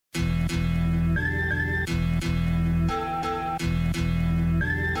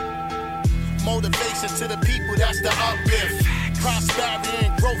motivation to the people, that's the uplift. Prosperity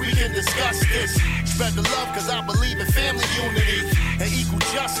and growth, we can discuss this. Spread the love, cause I believe in family unity and equal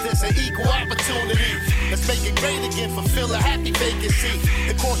justice and equal opportunity. Let's make it great again, fulfill a happy vacancy.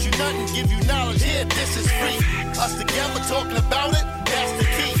 It costs you nothing, give you knowledge, here, this is free. Us together talking about it, that's the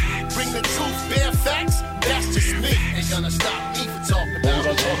key. Bring the truth, bare facts, that's just me. Ain't gonna stop me for talking about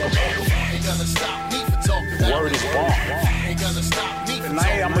it. Ain't gonna stop me for talking about it. Word is born. Ain't gonna stop me for talking about it.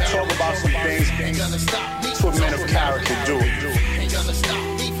 Tonight I'm gonna talk about some things that's what men of character do.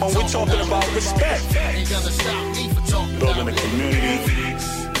 When we're talking about respect, building a community,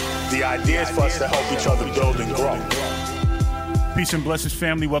 the idea is for us to help each other build and grow. Peace and blessings,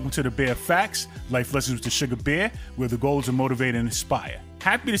 family. Welcome to the Bear Facts, Life Lessons with the Sugar Bear, where the goals are motivate and inspire.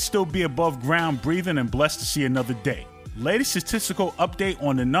 Happy to still be above ground, breathing, and blessed to see another day. Latest statistical update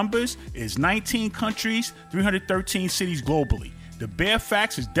on the numbers is 19 countries, 313 cities globally. The Bear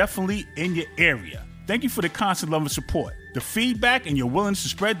Facts is definitely in your area. Thank you for the constant love and support. The feedback and your willingness to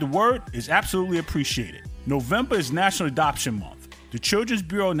spread the word is absolutely appreciated. November is National Adoption Month. The Children's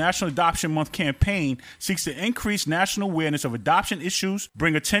Bureau National Adoption Month campaign seeks to increase national awareness of adoption issues,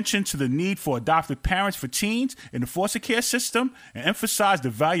 bring attention to the need for adoptive parents for teens in the foster care system, and emphasize the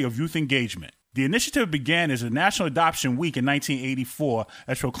value of youth engagement. The initiative began as a National Adoption Week in 1984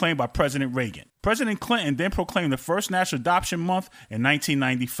 as proclaimed by President Reagan. President Clinton then proclaimed the first National Adoption Month in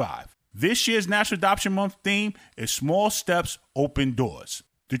 1995. This year's National Adoption Month theme is Small Steps, Open Doors.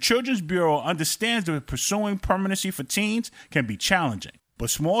 The Children's Bureau understands that pursuing permanency for teens can be challenging, but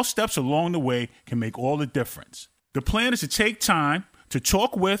small steps along the way can make all the difference. The plan is to take time to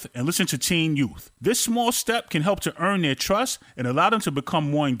talk with and listen to teen youth. This small step can help to earn their trust and allow them to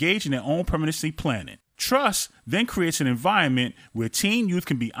become more engaged in their own permanency planning. Trust then creates an environment where teen youth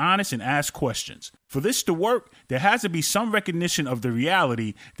can be honest and ask questions. For this to work, there has to be some recognition of the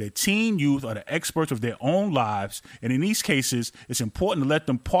reality that teen youth are the experts of their own lives, and in these cases, it's important to let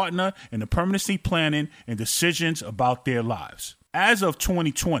them partner in the permanency planning and decisions about their lives. As of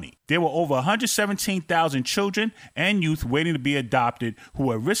 2020, there were over 117,000 children and youth waiting to be adopted who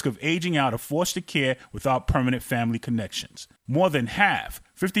are at risk of aging out of foster care without permanent family connections. More than half,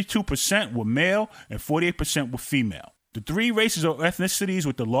 52%, were male and 48% were female. The three races or ethnicities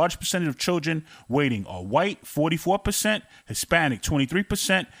with the largest percentage of children waiting are white, 44%, Hispanic,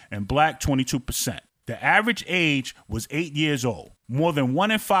 23%, and black, 22%. The average age was 8 years old. More than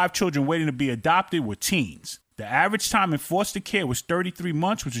 1 in 5 children waiting to be adopted were teens. The average time in foster care was 33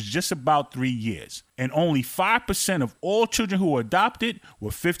 months, which is just about 3 years. And only 5% of all children who were adopted were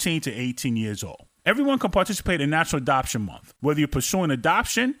 15 to 18 years old. Everyone can participate in National Adoption Month, whether you're pursuing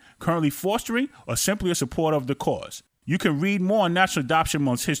adoption, currently fostering, or simply a supporter of the cause. You can read more on National Adoption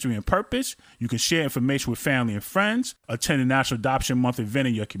Month's history and purpose. You can share information with family and friends, attend a National Adoption Month event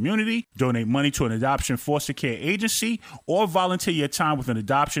in your community, donate money to an adoption foster care agency, or volunteer your time with an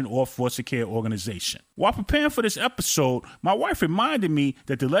adoption or foster care organization. While preparing for this episode, my wife reminded me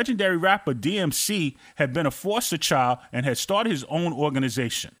that the legendary rapper DMC had been a foster child and had started his own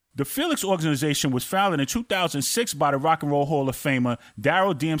organization. The Felix organization was founded in 2006 by the Rock and Roll Hall of Famer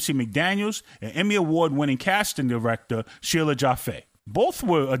Daryl DMC McDaniels and Emmy Award-winning casting director Sheila Jaffe. Both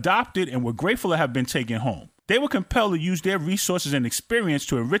were adopted and were grateful to have been taken home. They were compelled to use their resources and experience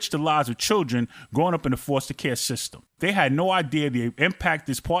to enrich the lives of children growing up in the foster care system. They had no idea the impact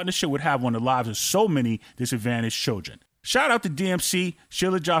this partnership would have on the lives of so many disadvantaged children. Shout out to DMC,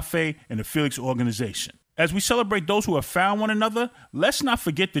 Sheila Jaffe, and the Felix organization. As we celebrate those who have found one another, let's not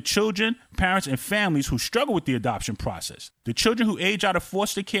forget the children, parents, and families who struggle with the adoption process, the children who age out of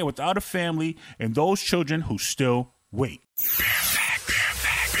foster care without a family, and those children who still wait.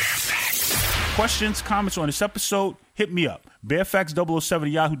 Questions, comments on this episode, hit me up,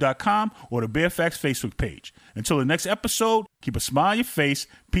 bearfacts007@yahoo.com or the Bearfacts Facebook page. Until the next episode, keep a smile on your face,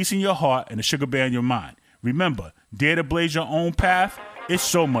 peace in your heart, and a sugar bear in your mind. Remember, dare to blaze your own path. It's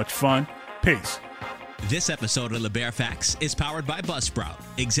so much fun. Peace. This episode of The Bear Facts is powered by Buzzsprout.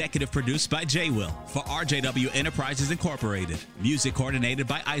 Executive produced by J. Will for RJW Enterprises Incorporated. Music coordinated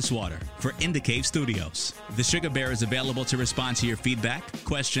by Icewater for In the Cave Studios. The Sugar Bear is available to respond to your feedback,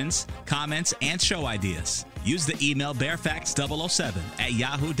 questions, comments, and show ideas. Use the email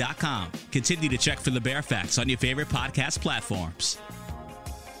bearfacts007@yahoo.com. Continue to check for The Bear Facts on your favorite podcast platforms.